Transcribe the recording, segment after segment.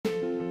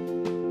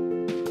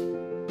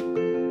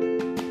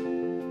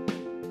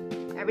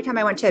Every time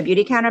I went to a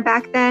beauty counter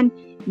back then,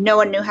 no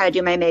one knew how to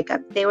do my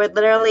makeup. They would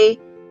literally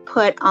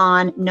put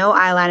on no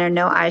eyeliner,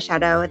 no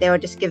eyeshadow. They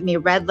would just give me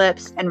red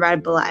lips and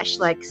red blush,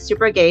 like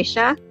super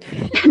geisha.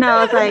 And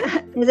I was like,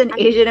 as an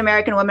Asian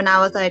American woman, I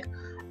was like,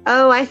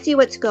 oh, I see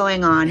what's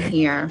going on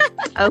here.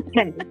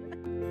 Okay.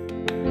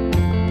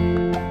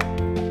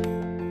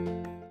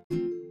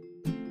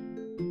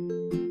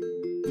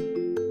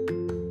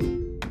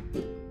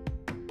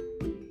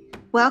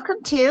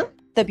 Welcome to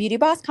The Beauty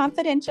Boss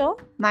Confidential.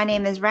 My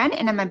name is Ren,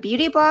 and I'm a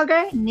beauty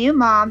blogger, new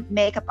mom,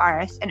 makeup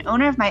artist, and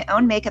owner of my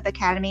own makeup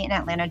academy in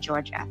Atlanta,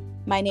 Georgia.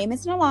 My name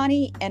is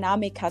Nalani, and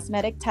I'm a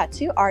cosmetic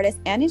tattoo artist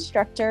and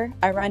instructor.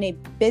 I run a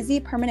busy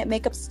permanent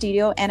makeup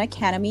studio and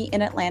academy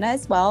in Atlanta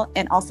as well,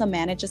 and also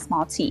manage a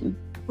small team.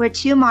 We're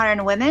two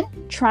modern women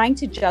trying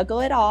to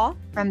juggle it all,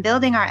 from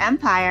building our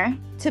empire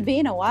to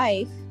being a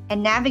wife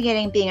and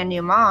navigating being a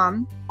new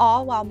mom,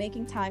 all while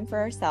making time for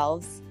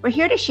ourselves. We're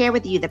here to share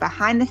with you the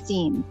behind the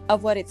scenes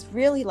of what it's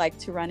really like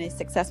to run a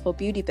successful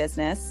beauty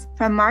business,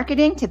 from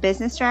marketing to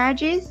business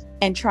strategies,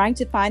 and trying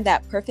to find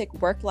that perfect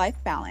work-life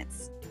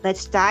balance.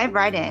 Let's dive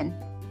right in.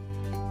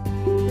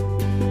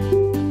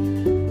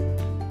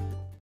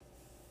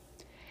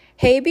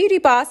 Hey beauty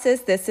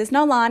bosses, this is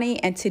Nalani,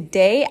 and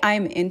today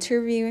I'm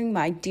interviewing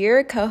my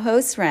dear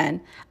co-host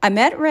Ren. I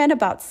met Ren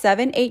about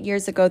 7-8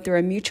 years ago through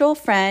a mutual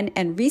friend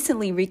and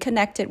recently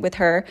reconnected with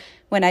her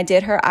when I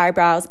did her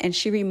eyebrows, and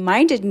she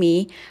reminded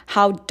me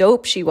how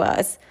dope she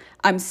was.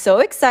 I'm so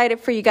excited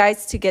for you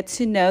guys to get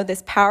to know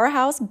this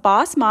powerhouse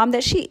boss mom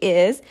that she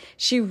is.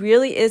 She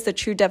really is the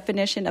true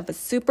definition of a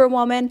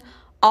superwoman,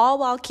 all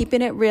while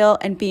keeping it real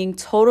and being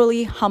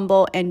totally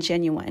humble and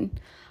genuine.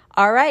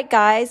 All right,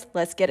 guys,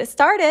 let's get it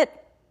started.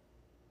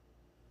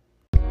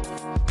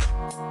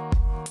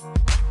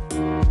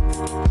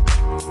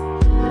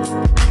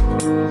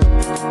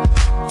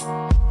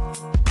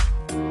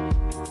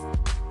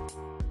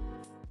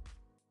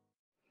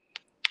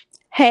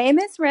 Hey,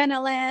 Miss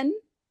Renelyn.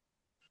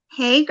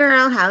 Hey,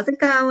 girl, how's it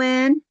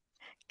going?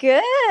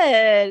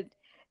 Good.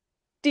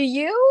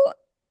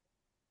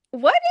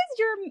 What is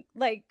your,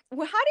 how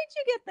did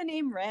you get the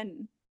name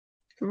Ren?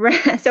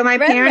 So my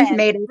parents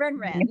made it.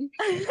 Ren.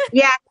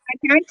 Yeah,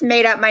 my parents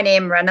made up my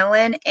name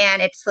Renelyn,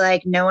 and it's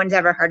like no one's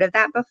ever heard of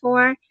that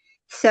before.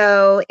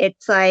 So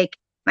it's like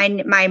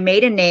my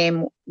maiden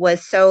name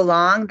was so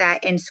long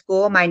that in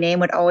school my name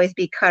would always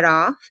be cut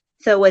off.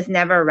 So it was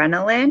never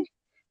Renelyn.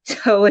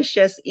 So it was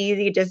just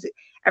easy.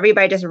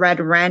 Everybody just read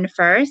Ren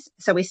first.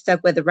 So we stuck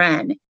with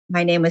Ren.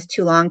 My name was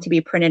too long to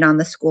be printed on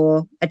the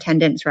school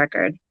attendance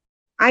record.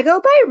 I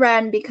go by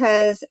Ren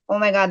because, oh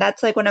my God,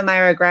 that's like one of my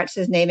regrets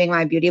is naming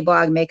my beauty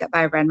blog Makeup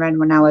By Ren Ren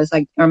when I was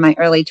like in my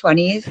early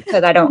 20s,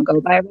 because I don't go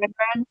by Ren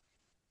Ren.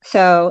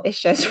 So it's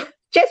just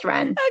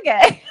Ren.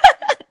 Okay.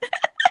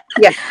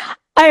 Yeah.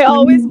 I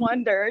always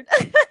wondered.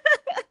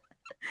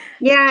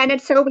 Yeah, and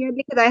it's so weird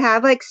because I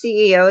have like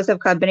CEOs of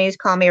companies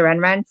call me Ren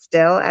Ren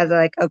still as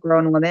like a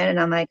grown woman, and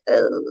I'm like,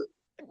 oh.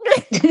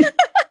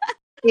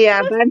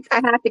 Yeah, but I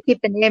have to keep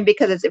the name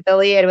because it's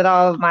affiliated with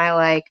all of my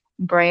like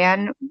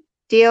brand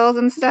deals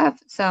and stuff.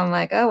 So I'm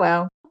like, oh,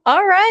 well.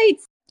 All right.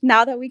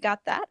 Now that we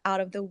got that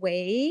out of the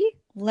way,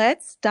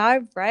 let's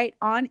dive right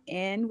on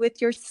in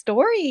with your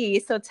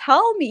story. So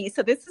tell me,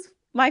 so this is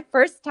my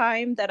first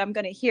time that I'm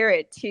going to hear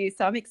it too.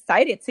 So I'm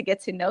excited to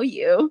get to know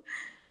you.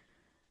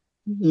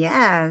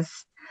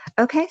 Yes.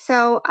 Okay.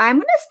 So I'm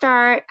going to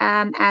start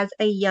as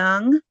a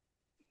young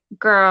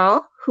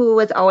girl who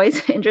was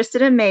always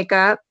interested in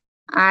makeup.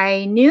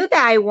 I knew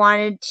that I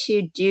wanted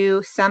to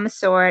do some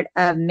sort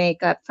of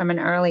makeup from an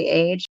early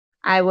age.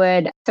 I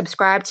would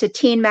subscribe to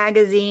Teen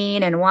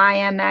Magazine and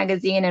YM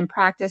Magazine and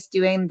practice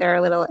doing their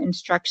little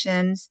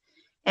instructions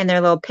and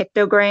their little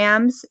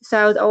pictograms. So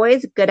I was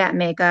always good at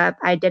makeup.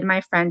 I did my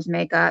friend's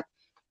makeup.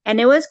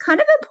 And it was kind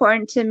of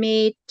important to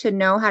me to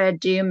know how to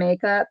do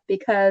makeup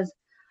because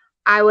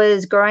I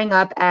was growing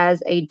up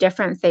as a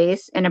different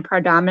face in a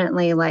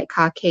predominantly like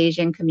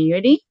Caucasian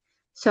community.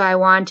 So I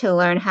wanted to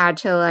learn how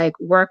to like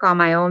work on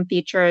my own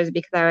features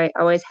because I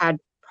always had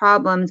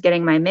problems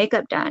getting my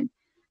makeup done.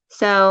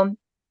 So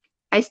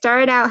I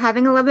started out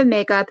having a love of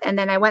makeup, and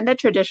then I went the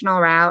traditional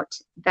route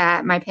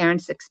that my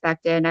parents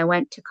expected. I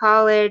went to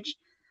college.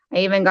 I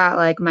even got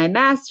like my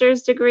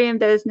master's degree in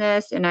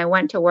business, and I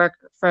went to work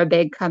for a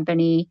big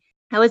company.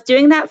 I was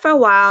doing that for a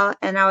while,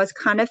 and I was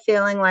kind of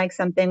feeling like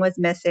something was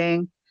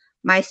missing.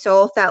 My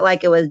soul felt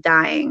like it was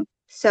dying.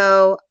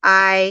 So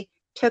I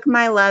took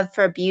my love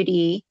for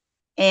beauty,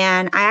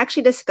 and I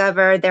actually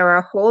discovered there were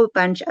a whole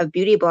bunch of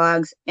beauty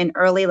blogs in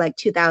early like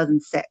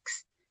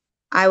 2006.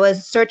 I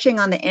was searching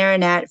on the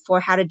internet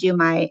for how to do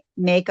my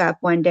makeup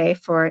one day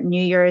for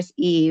New Year's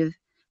Eve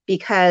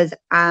because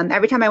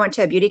every time I went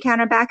to a beauty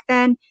counter back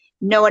then,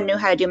 no one knew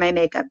how to do my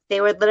makeup.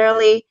 They would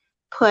literally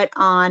put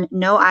on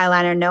no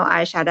eyeliner, no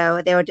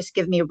eyeshadow. They would just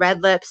give me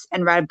red lips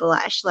and red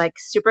blush, like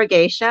super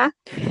geisha.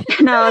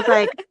 And I was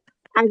like,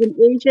 as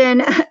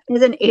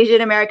an Asian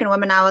American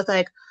woman, I was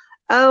like,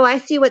 oh, I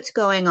see what's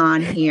going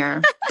on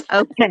here.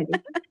 Okay.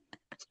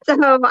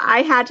 So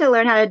I had to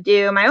learn how to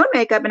do my own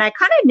makeup, and I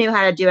kind of knew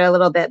how to do it a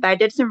little bit, but I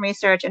did some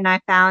research and I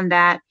found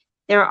that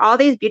there were all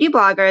these beauty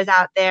bloggers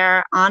out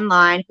there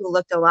online who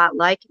looked a lot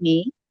like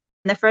me.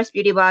 And the first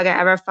beauty blog I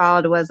ever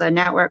followed was a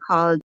network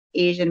called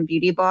Asian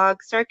Beauty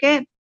Blog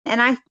Circuit.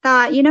 And I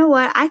thought, you know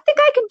what? I think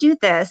I can do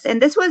this.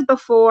 And this was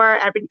before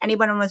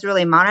anyone was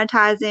really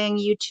monetizing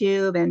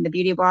YouTube and the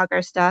beauty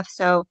blogger stuff.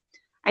 So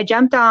I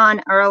jumped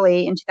on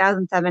early in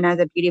 2007 as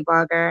a beauty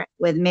blogger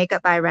with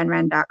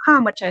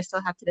makeupbyrenren.com, which I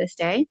still have to this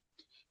day.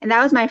 And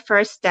that was my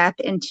first step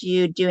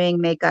into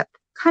doing makeup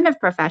kind of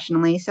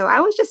professionally. So I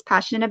was just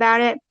passionate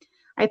about it.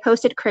 I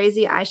posted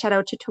crazy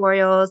eyeshadow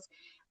tutorials.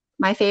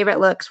 My favorite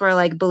looks were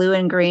like blue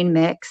and green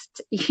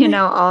mixed,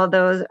 all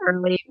those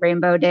early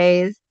rainbow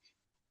days.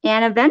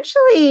 And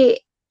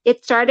eventually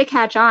it started to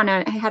catch on.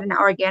 I had an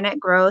organic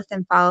growth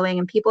and following,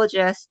 and people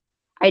just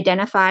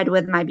identified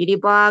with my beauty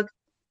blog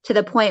to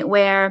the point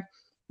where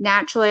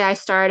naturally I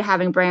started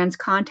having brands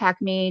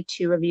contact me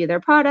to review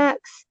their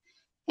products.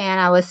 And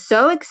I was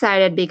so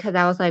excited because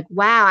I was like,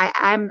 wow,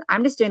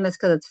 I'm just doing this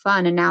because it's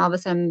fun. And now all of a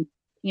sudden,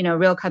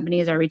 real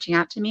companies are reaching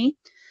out to me.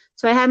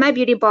 So I had my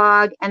beauty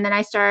blog, and then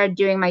I started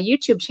doing my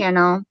YouTube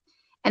channel,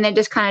 and it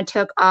just kind of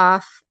took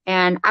off.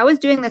 And I was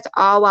doing this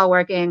all while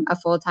working a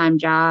full-time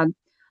job,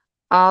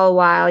 all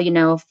while,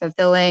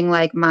 fulfilling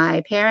like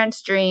my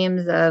parents'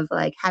 dreams of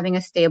like having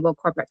a stable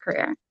corporate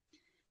career.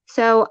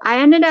 So I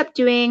ended up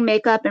doing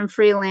makeup and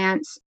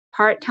freelance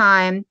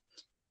part-time.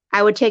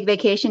 I would take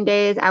vacation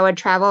days. I would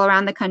travel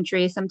around the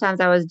country. Sometimes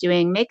I was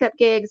doing makeup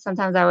gigs.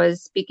 Sometimes I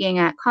was speaking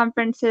at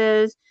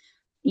conferences,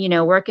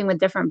 working with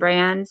different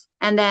brands.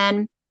 And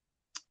then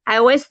I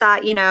always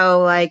thought,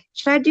 like,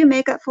 should I do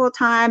makeup full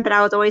time? But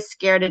I was always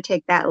scared to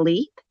take that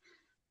leap.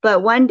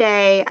 But one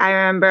day I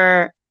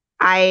remember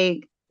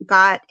I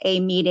got a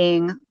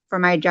meeting for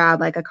my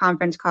job, like a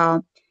conference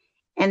call.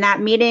 And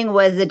that meeting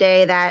was the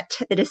day that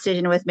the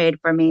decision was made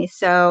for me.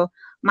 So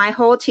my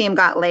whole team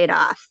got laid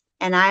off.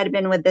 And I had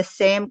been with the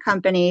same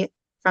company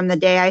from the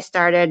day I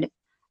started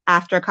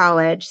after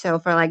college. So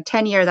for like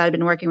 10 years, I'd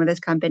been working with this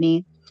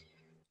company.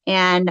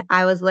 And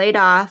I was laid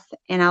off.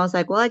 And I was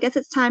like, well, I guess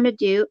it's time to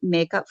do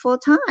makeup full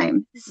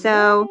time.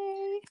 So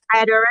Yay. I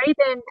had already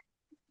been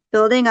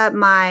building up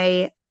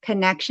my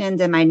connections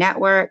and my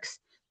networks.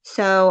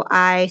 So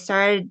I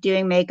started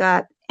doing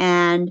makeup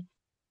and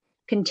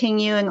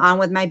continuing on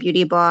with my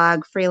beauty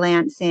blog,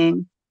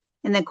 freelancing.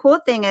 And the cool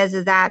thing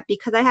is that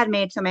because I had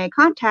made so many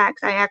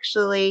contacts, I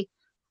actually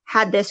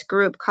had this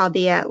group called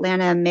the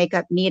Atlanta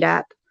Makeup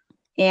Meetup.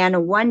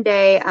 And one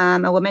day,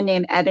 a woman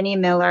named Ebony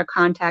Miller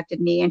contacted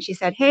me and she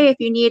said, hey, if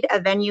you need a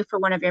venue for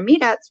one of your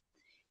meetups,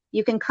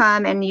 you can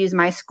come and use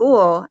my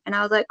school. And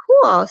I was like,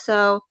 cool.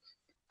 So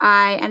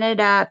I ended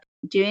up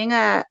doing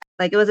it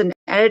was an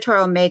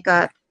editorial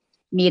makeup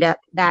meetup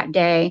that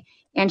day.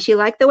 And she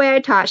liked the way I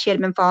taught. She had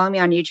been following me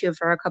on YouTube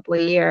for a couple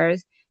of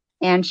years.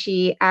 And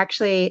she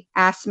actually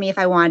asked me if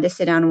I wanted to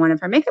sit down in one of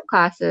her makeup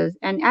classes.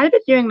 And I'd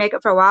been doing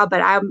makeup for a while,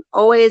 but I'm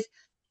always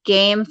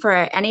game for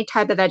any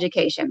type of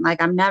education.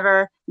 Like I'm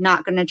never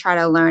not going to try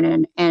to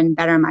learn and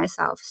better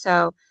myself.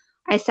 So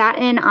I sat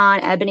in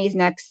on Ebony's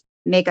next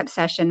makeup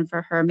session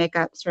for her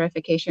makeup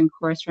certification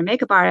course for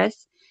makeup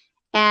artists.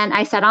 And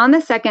I sat on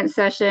the second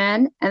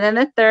session and then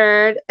the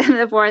third and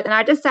the fourth. And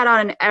I just sat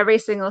on in every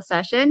single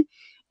session.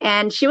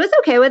 And she was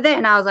okay with it.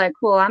 And I was like,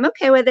 cool, I'm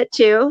okay with it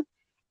too.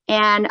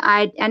 And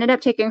I ended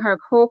up taking her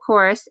whole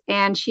course.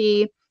 And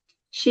she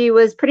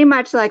was pretty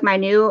much like my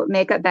new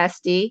makeup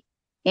bestie.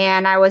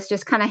 And I was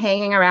just kind of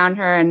hanging around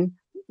her and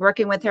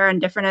working with her in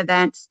different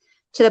events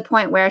to the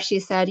point where she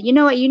said, you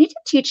know what, you need to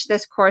teach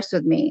this course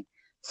with me.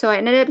 So I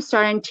ended up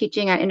starting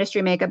teaching at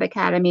Industry Makeup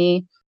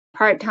Academy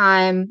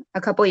part-time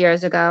a couple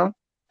years ago.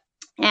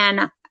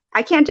 And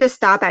I can't just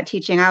stop at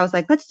teaching. I was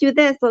like, let's do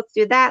this, let's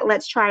do that,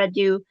 let's try to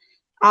do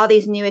all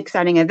these new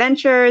exciting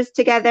adventures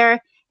together.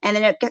 And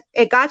then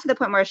it got to the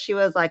point where she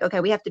was like,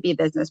 okay, we have to be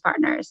business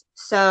partners.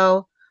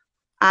 So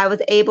I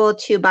was able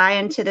to buy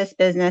into this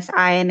business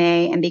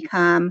IMA and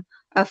become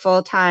a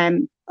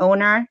full-time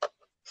owner.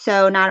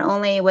 So not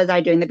only was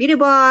I doing the beauty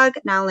blog,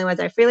 not only was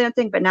I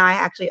freelancing, but now I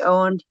actually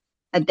owned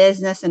a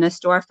business and a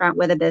storefront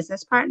with a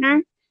business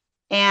partner.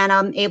 And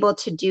I'm able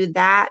to do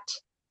that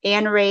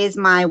and raise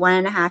my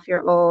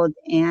 1.5-year-old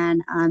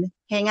and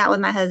hang out with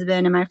my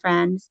husband and my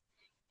friends.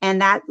 And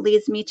that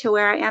leads me to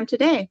where I am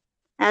today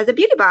as a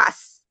beauty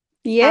boss.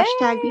 Yay.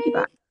 Hashtag beauty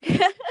boss.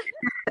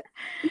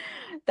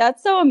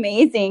 That's so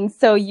amazing.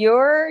 So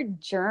your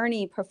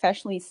journey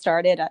professionally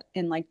started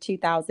in like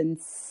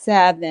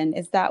 2007.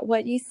 Is that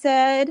what you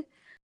said?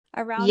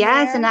 Around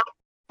Yes, and there?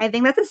 I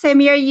think that's the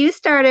same year you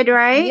started,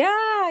 right?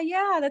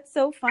 Yeah, that's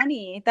so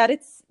funny.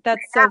 That's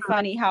so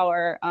funny how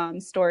our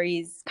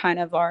stories kind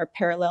of are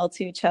parallel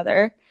to each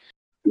other.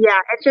 Yeah,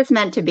 it's just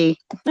meant to be.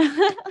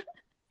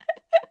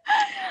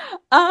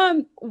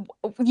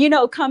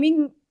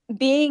 Coming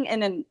being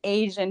in an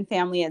Asian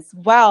family as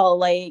well,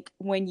 like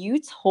when you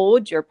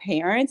told your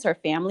parents or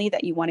family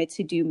that you wanted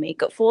to do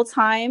makeup full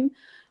time,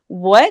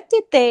 how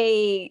did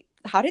they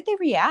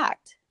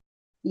react?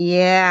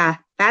 Yeah,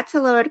 That's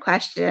a loaded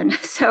question.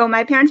 So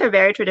my parents are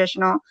very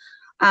traditional.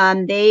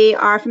 They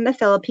are from the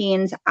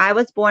Philippines. I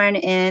was born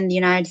in the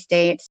United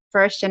States,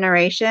 first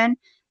generation.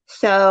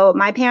 So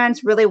my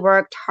parents really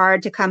worked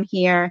hard to come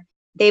here.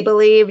 They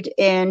believed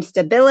in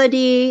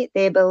stability.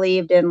 They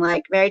believed in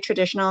like very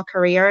traditional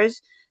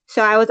careers.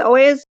 So I was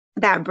always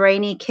that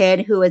brainy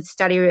kid who would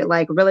study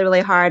like really, really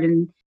hard.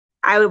 And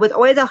I was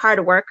always a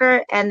hard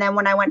worker. And then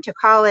when I went to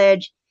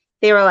college,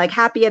 they were like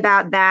happy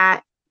about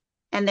that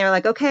and they were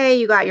like, okay,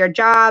 you got your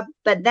job.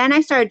 But then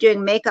I started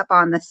doing makeup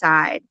on the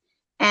side.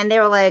 And they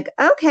were like,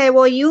 okay,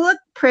 well, you look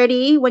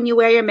pretty when you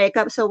wear your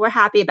makeup. So we're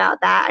happy about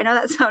that. I know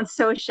that sounds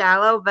so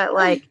shallow, but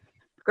like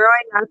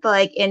growing up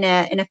like in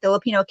a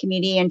Filipino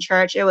community in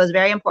church, it was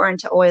very important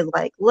to always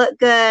like look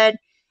good.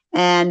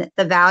 And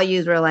the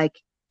values were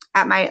like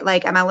at my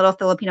little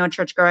Filipino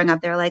church growing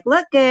up, they're like,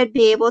 look good,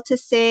 be able to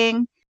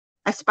sing,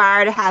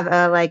 aspire to have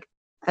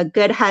a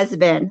good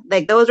husband.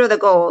 Like those were the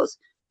goals.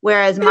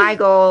 Whereas my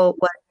goal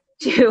was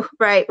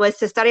was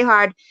to study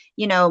hard,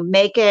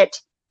 make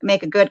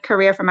a good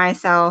career for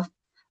myself.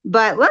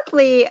 But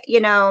luckily,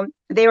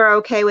 they were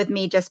okay with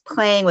me just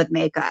playing with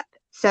makeup.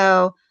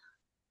 So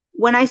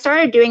when I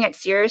started doing it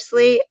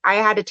seriously, I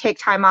had to take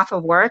time off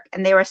of work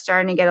and they were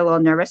starting to get a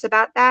little nervous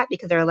about that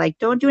because they're like,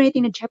 don't do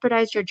anything to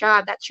jeopardize your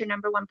job. That's your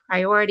number one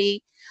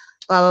priority,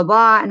 blah, blah,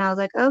 blah. And I was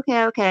like,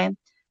 okay, okay.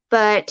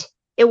 But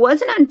it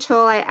wasn't until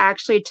I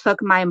actually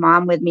took my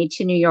mom with me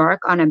to New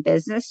York on a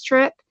business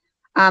trip.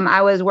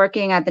 I was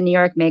working at the New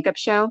York Makeup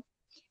Show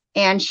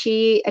and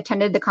she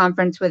attended the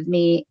conference with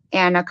me.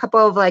 And a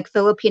couple of like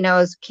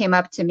Filipinos came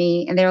up to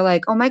me and they were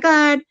like, oh my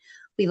God,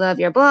 we love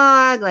your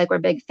blog. Like we're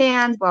big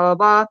fans, blah, blah,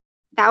 blah.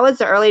 That was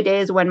the early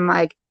days when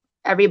like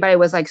everybody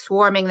was like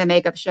swarming the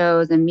makeup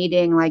shows and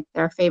meeting like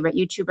their favorite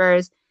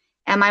YouTubers.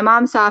 And my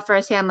mom saw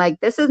firsthand, like,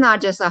 this is not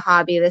just a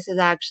hobby. This is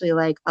actually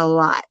like a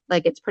lot.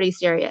 Like it's pretty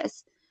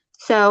serious.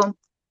 So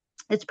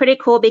it's pretty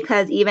cool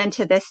because even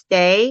to this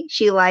day,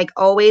 she like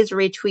always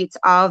retweets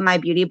all of my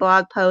beauty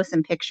blog posts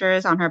and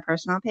pictures on her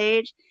personal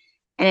page.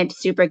 And it's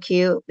super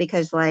cute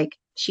because like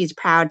she's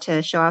proud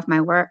to show off my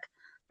work.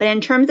 But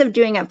in terms of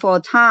doing it full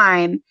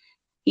time,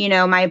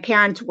 my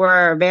parents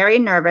were very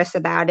nervous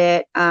about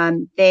it.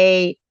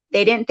 They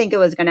didn't think it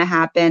was going to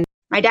happen.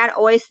 My dad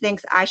always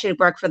thinks I should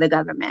work for the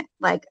government.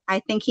 Like I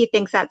think he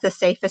thinks that's the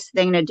safest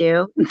thing to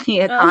do in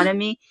the Uh,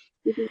 economy.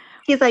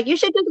 He's like, you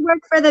should just work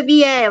for the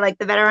VA, like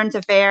the Veterans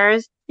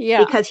Affairs,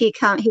 yeah. because he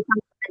comes from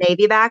a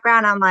Navy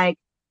background. I'm like,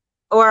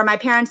 or my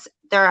parents,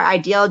 their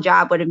ideal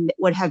job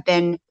would have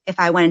been if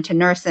I went into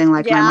nursing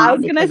like my Yeah, I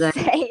mom was gonna because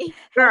say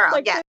that's girl,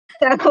 like yeah.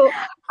 the So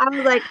I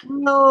was like,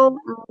 no,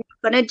 I'm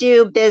gonna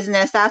do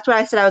business. That's what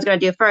I said I was gonna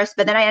do first.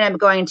 But then I ended up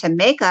going into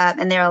makeup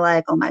and they were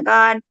like, oh my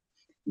God.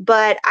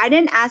 But I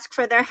didn't ask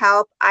for their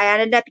help. I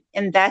ended up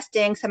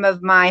investing some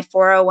of my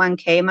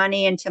 401k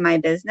money into my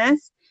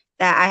business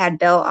that I had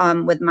built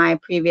with my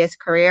previous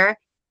career.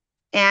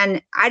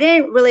 And I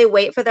didn't really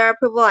wait for their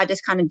approval. I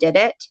just kind of did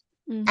it.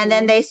 And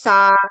then hmm they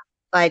saw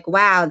like,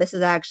 wow, this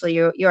is actually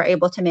you're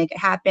able to make it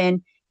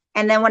happen.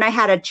 And then when I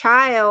had a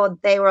child,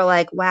 they were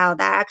like, wow,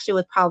 that actually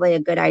was probably a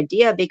good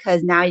idea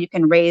because now you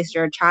can raise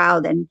your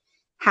child and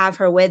have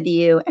her with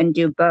you and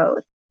do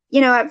both.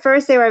 At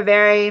first they were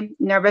very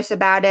nervous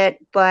about it,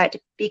 but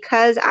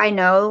because I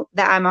know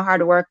that I'm a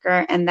hard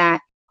worker and that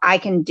I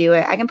can do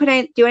it, I can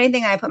do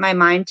anything I put my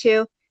mind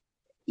to.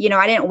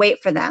 I didn't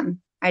wait for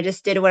them. I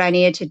just did what I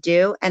needed to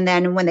do. And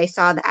then when they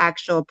saw the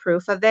actual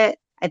proof of it,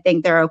 I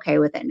think they're okay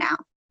with it now.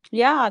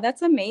 Yeah,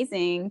 that's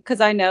amazing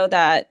because I know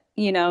that,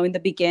 in the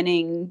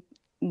beginning,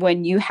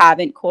 when you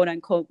haven't quote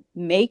unquote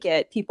make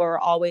it, people are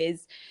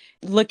always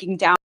looking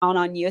down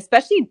on you,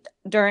 especially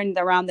during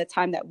around the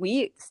time that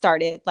we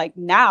started. Like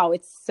now,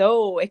 it's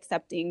so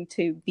accepting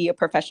to be a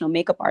professional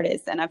makeup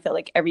artist. And I feel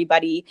like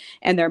everybody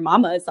and their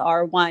mamas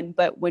are one.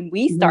 But when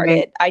we Right.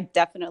 started, I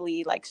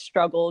definitely like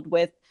struggled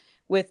with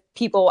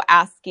people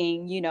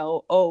asking,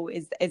 oh,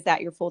 is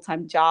that your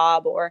full-time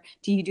job, or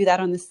do you do that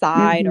on the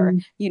side, or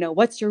Mm-hmm.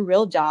 what's your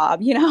real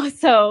job,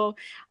 so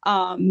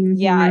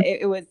yeah, Mm-hmm.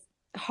 it was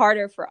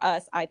harder for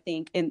us, I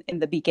think, in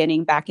the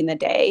beginning back in the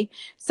day.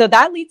 So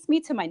that leads me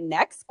to my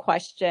next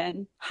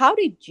question. How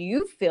did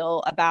you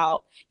feel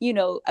about,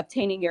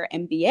 obtaining your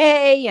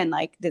MBA and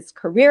like this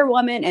career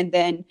woman, and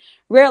then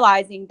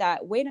realizing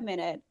that, wait a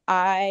minute,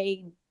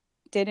 I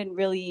didn't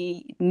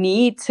really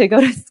need to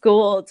go to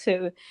school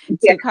Yeah.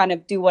 to kind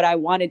of do what I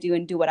want to do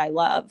and do what I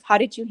love. How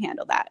did you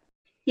handle that?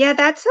 Yeah,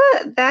 that's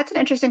an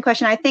interesting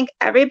question. I think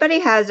everybody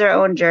has their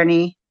own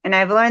journey. And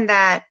I've learned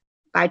that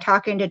by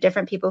talking to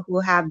different people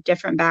who have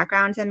different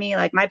backgrounds than me.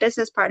 Like my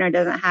business partner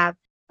doesn't have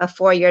a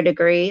 4-year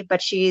degree,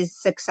 but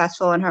she's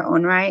successful in her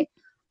own right.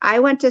 I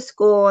went to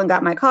school and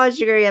got my college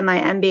degree and my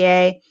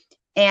MBA.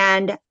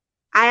 And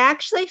I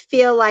actually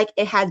feel like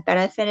it has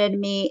benefited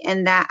me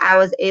in that I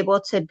was able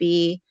to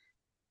be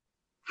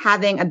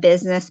having a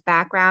business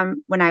background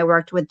when I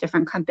worked with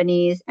different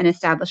companies and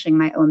establishing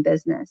my own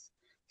business.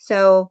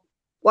 So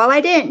while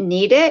I didn't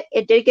need it,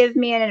 it did give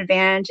me an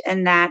advantage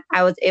in that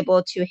I was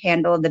able to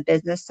handle the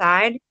business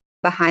side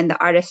behind the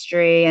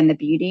artistry and the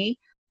beauty.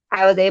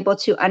 I was able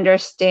to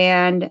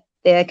understand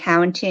the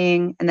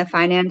accounting and the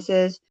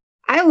finances.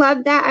 I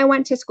love that I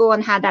went to school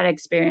and had that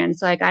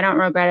experience. Like, I don't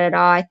regret it at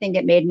all. I think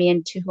it made me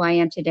into who I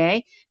am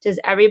today. Does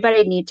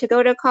everybody need to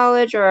go to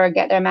college or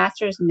get their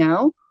master's?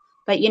 No.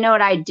 But you know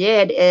what I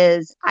did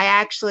is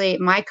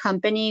my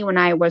company, when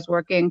I was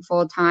working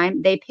full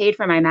time, they paid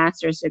for my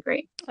master's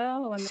degree.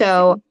 Oh,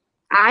 So amazing.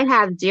 I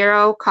have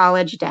zero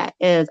college debt.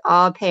 It is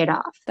all paid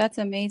off. That's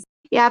amazing.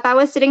 Yeah, if I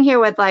was sitting here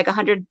with like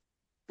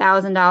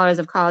 $100,000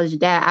 of college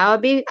debt, I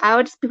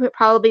would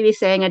probably be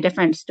saying a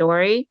different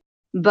story.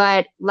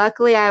 But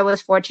luckily, I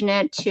was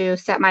fortunate to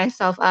set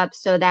myself up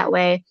so that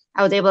way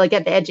I was able to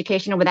get the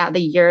education without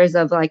the years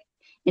of like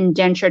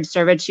indentured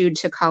servitude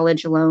to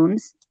college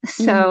loans.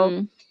 So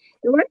Mm-hmm.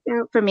 it worked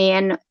out for me.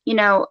 And,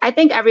 I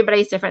think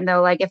everybody's different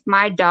though. Like if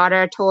my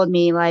daughter told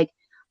me like,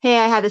 hey,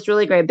 I had this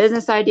really great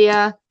business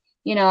idea,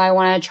 I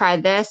want to try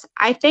this.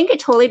 I think it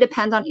totally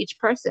depends on each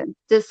person.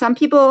 Does some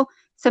people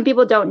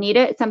don't need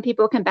it. Some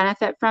people can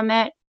benefit from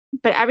it,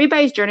 but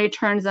everybody's journey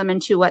turns them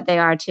into what they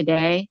are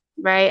today,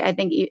 right? I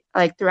think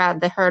like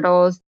throughout the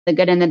hurdles, the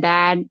good and the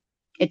bad,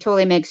 it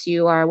totally makes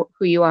you are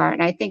who you are.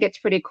 And I think it's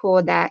pretty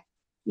cool that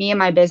me and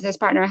my business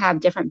partner have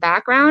different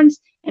backgrounds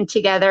and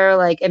together,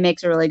 like it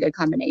makes a really good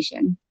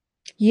combination.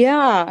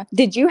 Yeah.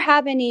 Did you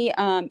have any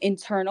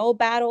internal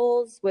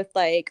battles with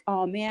like,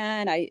 oh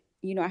man, I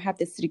have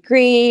this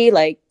degree,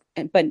 like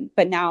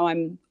but now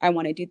I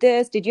want to do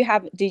this. Did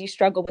you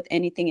struggle with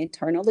anything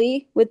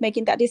internally with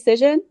making that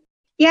decision?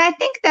 Yeah, I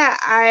think that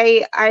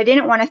I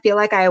didn't want to feel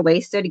like I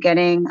wasted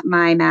getting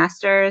my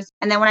master's.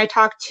 And then when I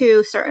talked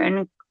to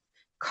certain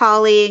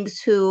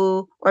colleagues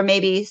who, or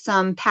maybe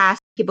some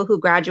past people who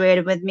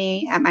graduated with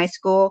me at my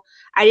school,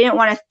 I didn't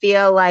want to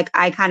feel like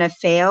I kind of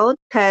failed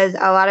because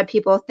a lot of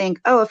people think,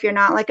 oh, if you're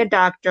not like a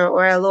doctor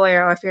or a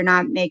lawyer, or if you're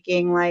not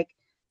making like,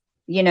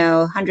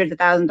 hundreds of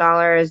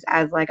 $1,000s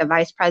as like a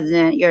vice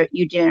president,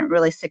 you didn't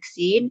really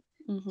succeed.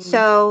 Mm-hmm.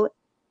 So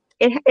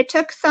it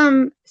took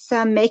some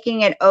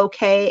making it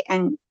okay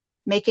and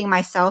making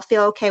myself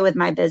feel okay with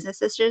my business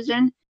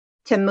decision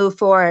to move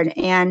forward.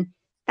 And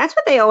that's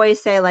what they always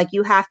say, like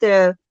you have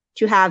to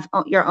have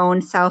your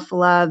own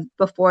self-love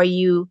before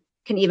you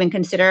can even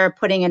consider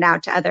putting it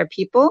out to other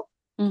people,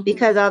 Mm-hmm.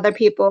 because other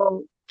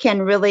people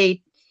can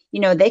really,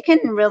 they can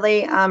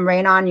really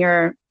rain on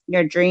your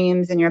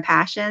dreams and your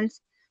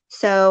passions.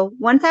 So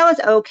once I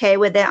was okay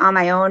with it on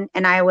my own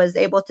and I was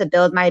able to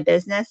build my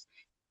business,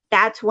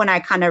 that's when I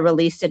kind of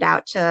released it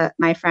out to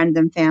my friends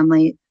and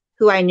family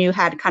who I knew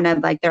had kind of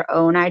like their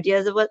own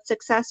ideas of what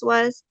success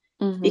was.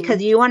 Mm-hmm.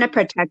 Because you want to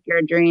protect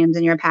your dreams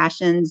and your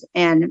passions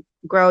and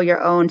grow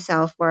your own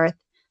self worth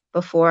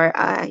before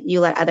you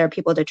let other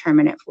people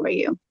determine it for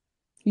you.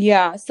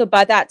 Yeah. So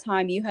by that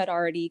time, you had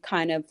already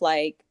kind of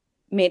like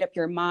made up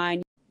your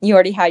mind. You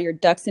already had your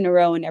ducks in a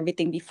row and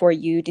everything before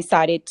you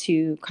decided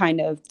to kind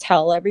of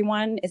tell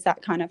everyone. Is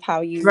that kind of how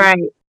you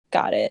Right.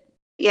 got it?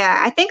 Yeah,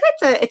 I think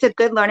it's a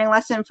good learning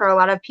lesson for a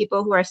lot of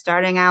people who are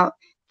starting out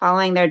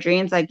following their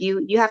dreams. Like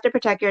you have to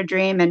protect your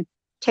dream and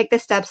take the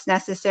steps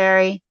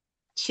necessary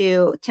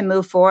to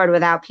move forward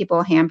without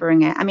people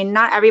hampering it. I mean,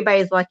 not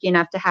everybody's lucky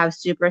enough to have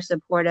super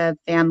supportive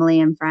family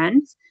and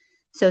friends.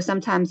 So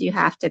sometimes you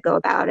have to go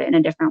about it in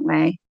a different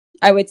way.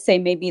 I would say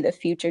maybe the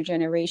future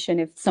generation,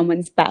 if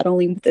someone's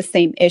battling with the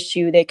same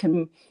issue, they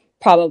can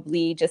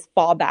probably just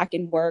fall back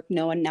and work,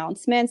 no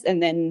announcements.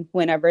 And then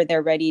whenever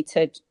they're ready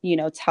to,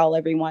 tell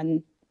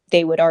everyone,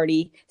 they would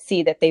already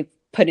see that they've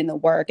put in the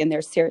work and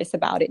they're serious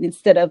about it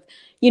instead of,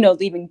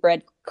 leaving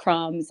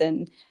breadcrumbs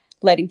and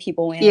letting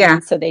people Yeah.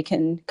 in so they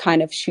can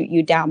kind of shoot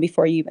you down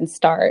before you even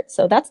start.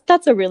 So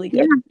that's a really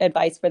good Yeah.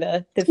 advice for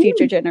the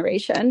future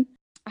generation.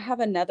 I have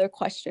another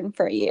question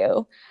for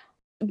you.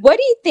 What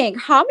do you think?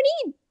 How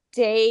many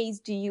days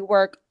do you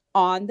work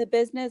on the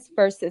business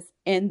versus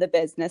in the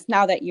business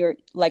now that you're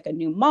like a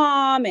new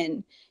mom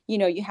and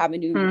you have a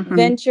new Hmm.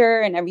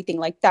 venture and everything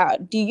like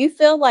that? Do you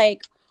feel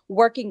like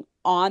working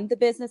on the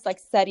business, like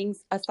setting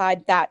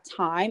aside that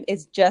time,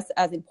 is just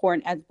as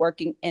important as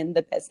working in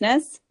the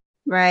business?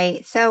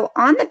 Right. So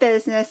on the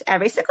business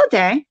every single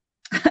day,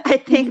 I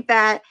think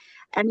that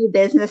any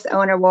business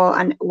owner will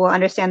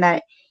understand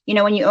that,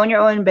 when you own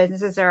your own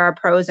businesses, there are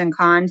pros and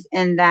cons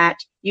in that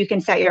you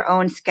can set your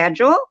own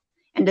schedule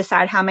and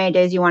decide how many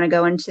days you want to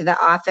go into the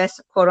office,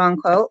 quote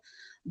unquote.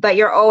 But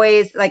you're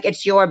always like,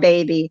 it's your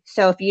baby.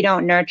 So if you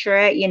don't nurture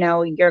it,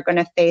 you're going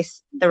to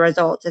face the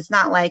results. It's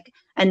not like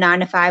a 9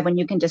 to 5 when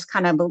you can just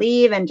kind of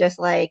believe and just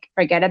like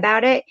forget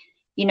about it.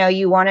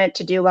 You want it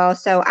to do well.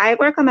 So I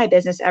work on my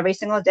business every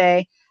single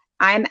day.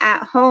 I'm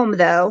at home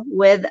though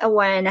with a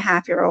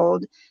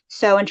 1.5-year-old.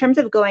 So in terms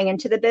of going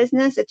into the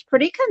business, it's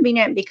pretty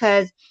convenient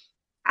because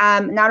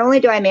not only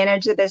do I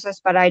manage the business,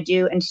 but I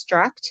do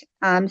instruct.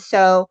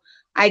 So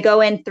I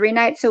go in 3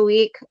 nights a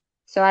week.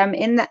 So I'm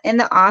in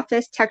the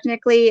office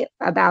technically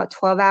about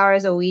 12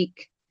 hours a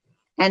week.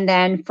 And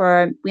then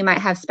we might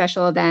have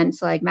special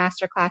events like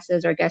master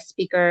classes or guest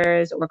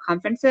speakers or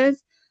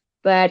conferences.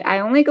 But I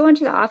only go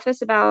into the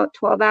office about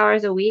 12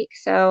 hours a week.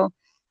 So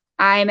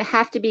I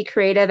have to be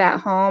creative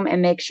at home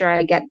and make sure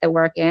I get the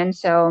work in.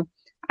 So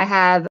I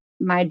have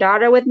my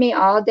daughter with me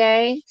all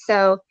day.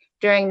 So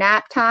during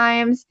nap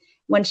times,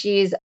 when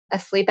she's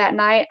asleep at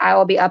night, I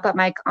will be up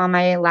at on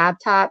my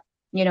laptop,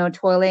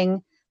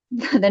 toiling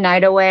the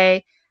night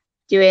away,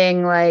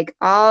 doing like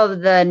all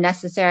of the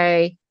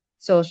necessary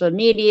social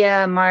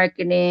media,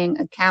 marketing,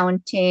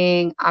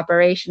 accounting,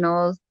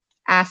 operational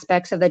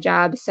aspects of the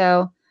job.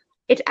 So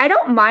I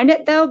don't mind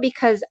it though,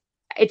 because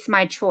it's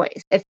my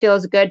choice. It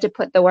feels good to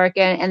put the work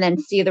in and then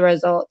see the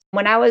results.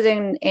 When I was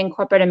in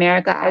corporate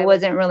America, I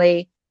wasn't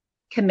really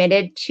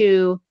committed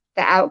to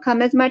the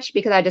outcome as much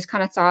because I just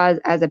kind of saw it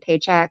as a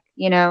paycheck,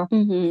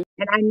 Mm-hmm.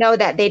 And I know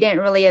that they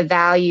didn't really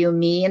value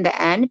me in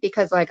the end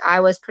because like I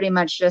was pretty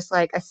much just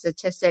like a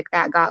statistic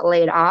that got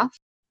laid off.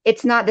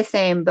 It's not the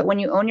same, but when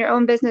you own your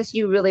own business,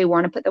 you really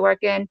want to put the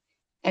work in.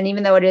 And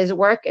even though it is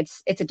work,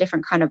 it's a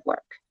different kind of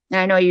work. And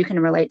I know you can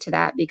relate to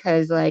that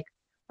because like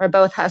we're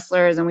both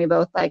hustlers and we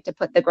both like to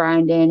put the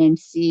grind in and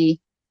see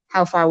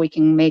how far we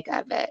can make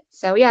of it.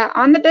 So yeah,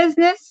 on the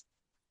business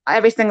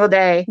every single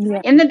day.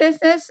 Yeah. In the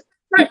business,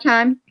 part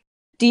time.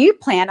 Do you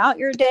plan out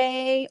your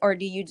day, or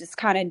do you just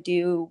kind of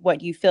do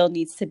what you feel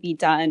needs to be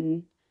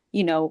done,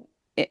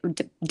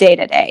 day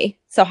to day?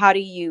 So how do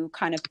you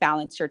kind of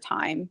balance your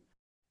time?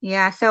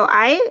 Yeah, so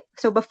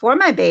before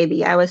my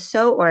baby, I was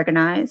so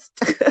organized.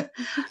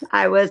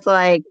 I was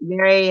like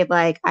very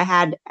like I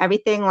had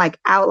everything like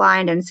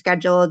outlined and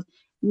scheduled.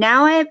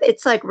 Now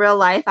it's like real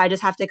life. I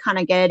just have to kind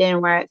of get it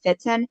in where it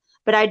fits in.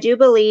 But I do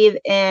believe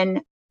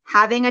in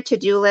having a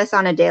to-do list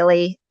on a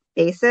daily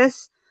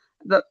basis.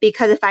 But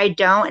because if I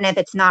don't and if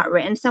it's not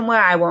written somewhere,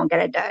 I won't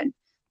get it done.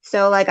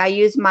 So like I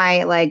use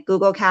my like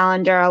Google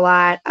Calendar a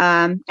lot,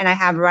 and I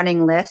have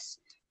running lists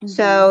Mm-hmm.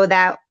 so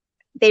that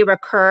they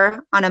recur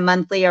on a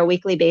monthly or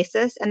weekly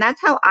basis. And that's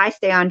how I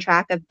stay on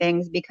track of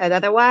things because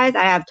otherwise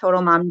I have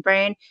total mom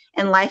brain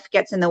and life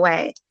gets in the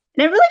way.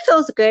 And it really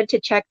feels good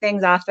to check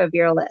things off of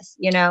your list,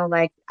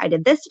 like I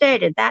did this today, I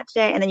did that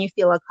today, and then you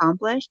feel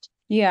accomplished.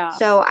 Yeah.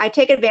 So I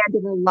take advantage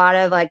of a lot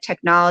of like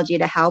technology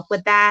to help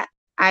with that.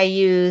 I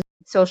use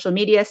social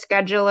media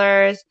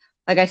schedulers.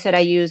 Like I said, I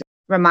use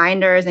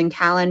reminders and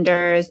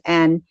calendars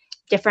and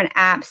different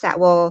apps that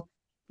will,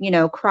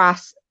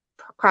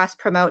 cross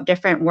promote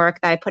different work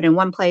that I put in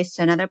one place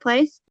to another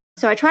place.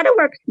 So I try to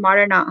work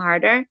smarter, not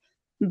harder.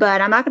 But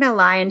I'm not going to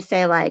lie and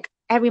say like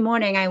every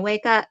morning I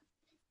wake up,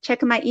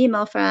 checking my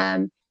email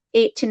from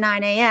 8 to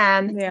 9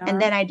 a.m. and Yeah.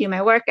 then I do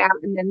my workout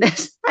and then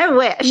this. I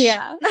wish,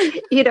 Yeah.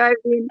 you know what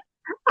I mean?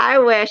 I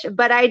wish,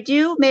 but I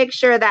do make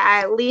sure that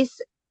I at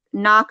least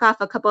knock off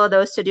a couple of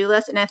those to-do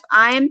lists. And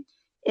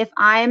if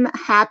I'm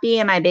happy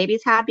and my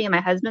baby's happy and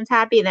my husband's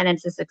happy, then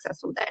it's a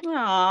successful day.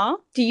 Aw.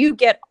 Do you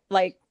get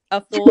like a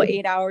full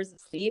 8 hours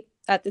of sleep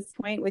at this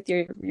point with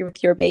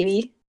your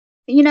baby?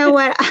 You know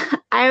what?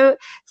 I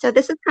so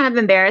this is kind of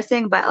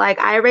embarrassing, but like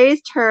I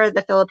raised her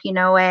the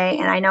Filipino way,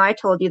 and I know I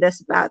told you this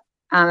about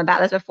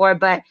this before,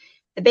 but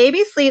the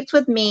baby sleeps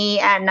with me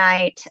at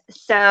night.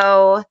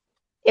 So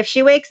if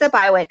she wakes up,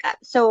 I wake up.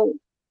 So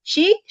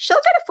she'll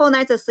get a full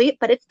night's of sleep,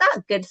 but it's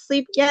not good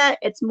sleep yet.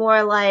 It's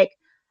more like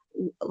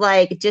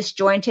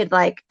disjointed,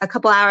 like a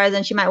couple hours,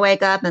 and she might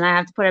wake up, and I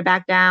have to put her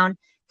back down.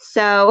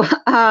 So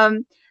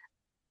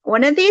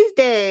one of these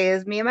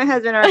days, me and my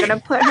husband are gonna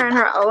put her in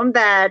her own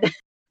bed.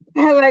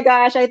 Oh my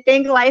gosh, I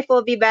think life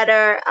will be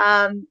better.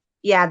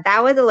 Yeah,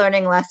 that was a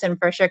learning lesson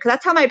for sure. Because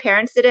that's how my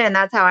parents did it, and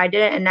that's how I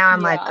did it. And now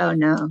I'm like, Yeah. oh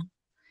no,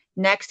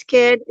 next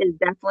kid is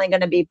definitely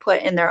going to be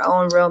put in their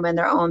own room in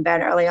their own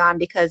bed early on.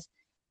 Because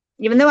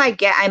even though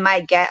I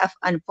might get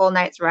a full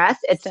night's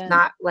rest, it's Listen.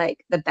 not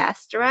like the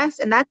best rest,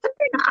 and that's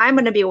something that I'm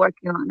going to be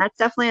working on. That's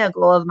definitely a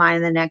goal of mine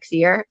in the next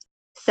year.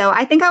 So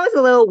I think I was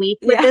a little weak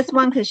with Yeah. this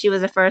one because she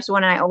was the first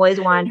one, and I always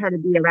wanted her to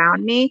be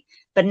around me.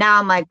 But now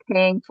I'm like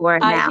paying for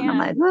it I now, and I'm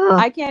can't. like, oh.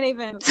 I can't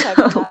even touch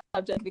on So that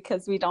subject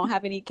because we don't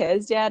have any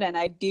kids yet, and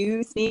I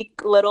do sneak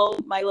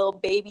my little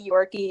baby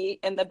Yorkie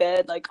in the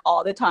bed like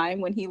all the time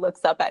when he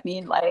looks up at me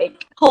and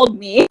like hold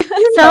me.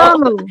 you So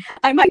know,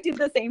 I might do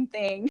the same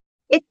thing.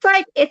 it's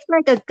like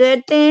a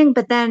good thing,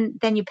 but then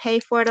you pay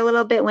for it a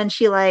little bit when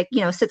she like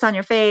sits on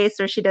your face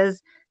or she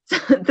does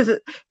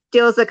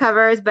steals the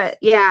covers. But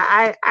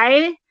yeah,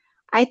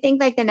 I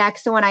think like the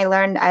next one I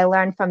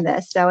learned from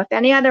this. So if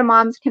any other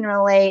moms can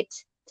relate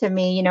to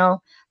me,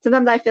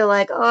 sometimes I feel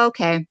like, oh,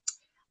 okay,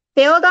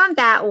 failed on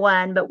that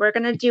one, but we're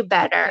gonna do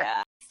better.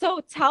 Yeah. So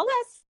tell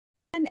us,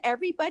 and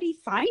everybody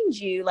find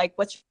you. Like,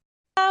 what's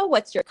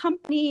your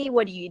company?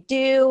 What do you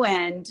do?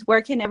 And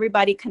where can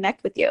everybody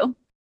connect with you?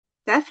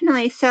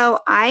 Definitely. So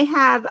I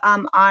have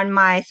on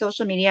my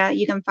social media,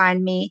 you can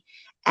find me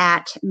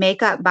at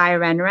Makeup by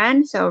Ren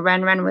Ren. So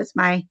Ren Ren was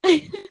my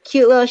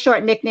cute little short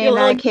Your nickname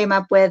that I little came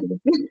up with.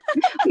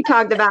 We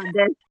talked about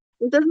this.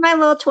 This is my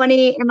little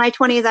 20 in my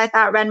 20s. I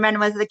thought Ren Ren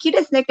was the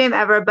cutest nickname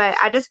ever, but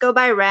I just go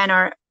by Ren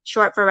or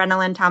short for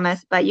Renelyn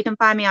Thomas. But you can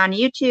find me on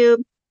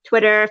YouTube,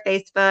 Twitter,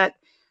 Facebook,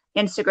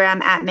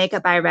 Instagram at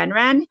Makeup by Ren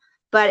Ren.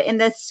 But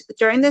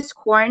during this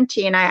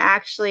quarantine, I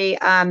actually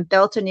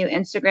built a new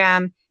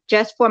Instagram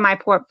just for my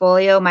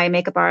portfolio, my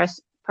makeup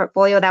artist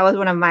portfolio. That was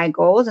one of my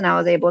goals, and I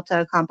was able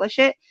to accomplish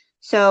it.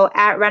 So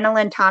at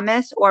Renelyn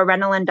Thomas or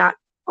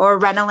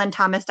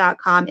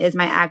RenelynThomas.com is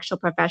my actual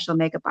professional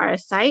makeup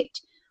artist site,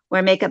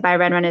 where Makeup by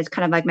Ren Ren is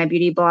kind of like my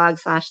beauty blog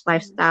 /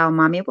 lifestyle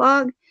mommy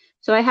blog.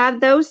 So I have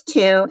those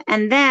two.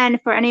 And then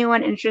for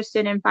anyone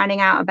interested in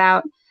finding out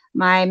about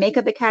my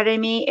makeup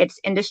academy, it's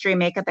Industry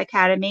Makeup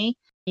Academy.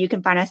 You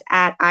can find us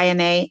at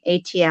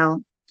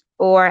IMAATL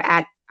or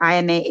at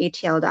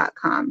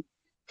IMAATL.com.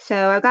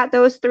 So I've got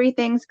those three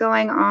things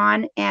going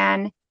on,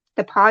 and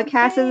the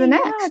podcast is the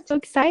next. Yeah, so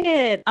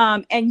excited.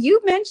 And you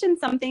mentioned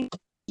something,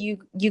 you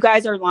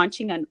guys are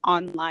launching an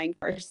online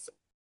course.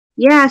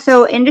 Yeah,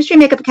 so Industry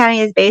Makeup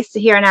Academy is based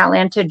here in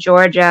Atlanta,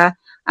 Georgia,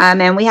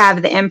 and we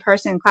have the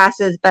in-person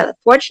classes. But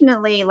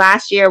fortunately,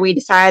 last year we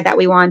decided that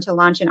we wanted to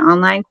launch an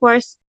online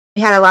course.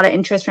 We had a lot of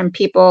interest from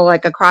people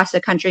like across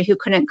the country who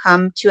couldn't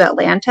come to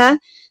Atlanta.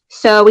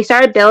 So we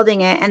started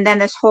building it, and then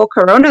this whole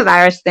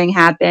coronavirus thing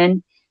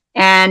happened,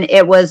 and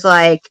it was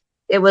like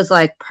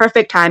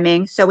perfect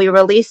timing. So we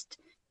released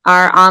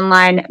our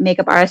online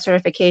makeup artist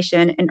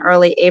certification in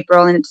early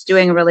April, and it's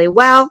doing really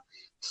well.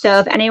 So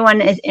if anyone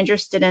is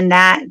interested in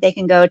that, they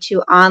can go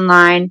to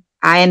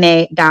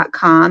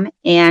onlineima.com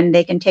and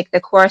they can take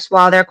the course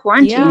while they're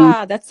quarantining.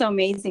 Yeah, that's so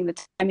amazing.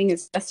 The timing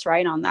is just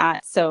right on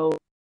that. So,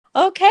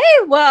 okay,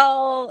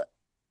 well,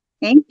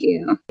 thank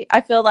you.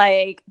 I feel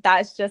like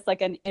that's just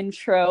like an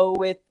intro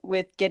with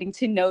getting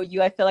to know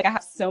you. I feel like I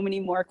have so many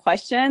more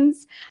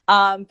questions,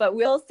 but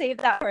we'll save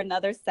that for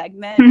another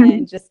segment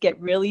and just get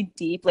really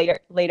deep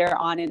later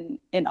on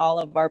in all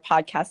of our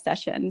podcast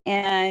sessions.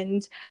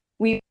 And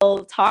we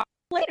will talk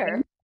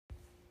later.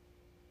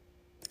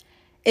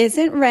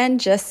 Isn't Ren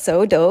just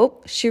so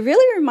dope? She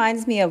really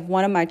reminds me of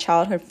one of my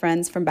childhood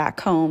friends from back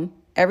home.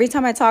 Every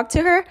time I talk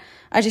to her,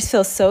 I just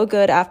feel so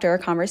good after a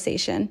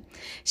conversation.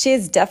 She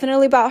is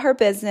definitely about her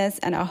business,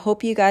 and I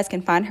hope you guys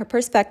can find her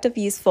perspective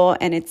useful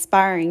and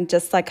inspiring,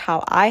 just like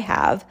how I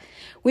have.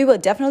 We will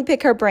definitely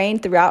pick her brain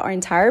throughout our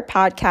entire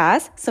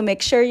podcast, so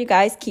make sure you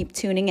guys keep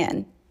tuning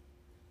in.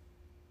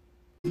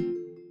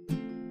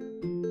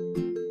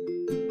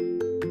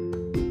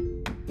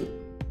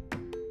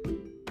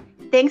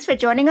 Thanks for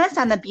joining us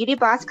on the Beauty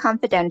Boss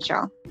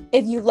Confidential.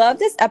 If you love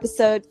this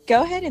episode,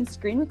 go ahead and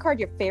screen record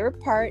your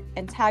favorite part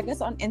and tag us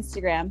on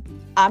Instagram.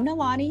 I'm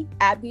Nalani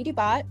at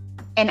BeautyBot.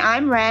 And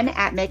I'm Ren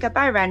at Makeup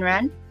by Ren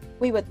Ren.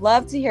 We would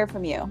love to hear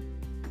from you.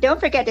 Don't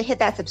forget to hit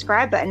that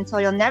subscribe button so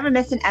you'll never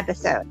miss an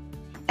episode.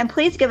 And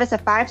please give us a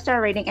 5-star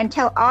rating and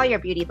tell all your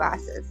beauty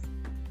bosses.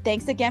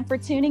 Thanks again for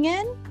tuning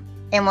in.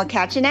 And we'll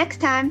catch you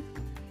next time.